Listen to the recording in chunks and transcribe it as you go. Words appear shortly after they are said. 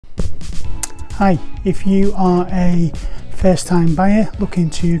Hi, if you are a first time buyer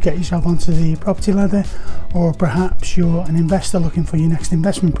looking to get yourself onto the property ladder, or perhaps you're an investor looking for your next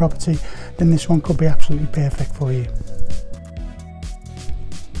investment property, then this one could be absolutely perfect for you.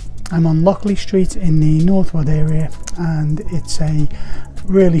 I'm on Lockley Street in the Northwood area, and it's a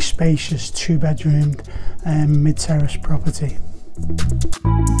really spacious 2-bedroomed mid-terrace property.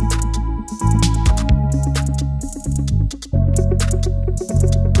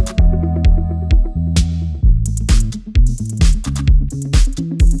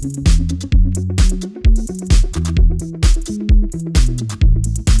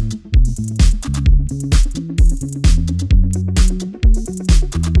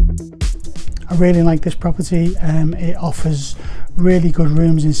 I really like this property. It offers really good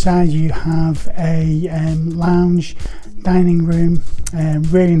rooms inside. You have a lounge, dining room,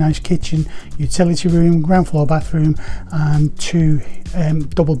 really nice kitchen, utility room, ground floor bathroom, and 2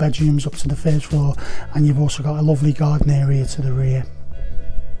 double bedrooms up to the first floor, and you've also got a lovely garden area to the rear.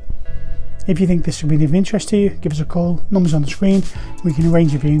 If you think this would be of interest to you, give us a call. Numbers on the screen. We can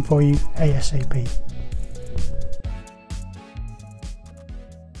arrange a viewing for you ASAP.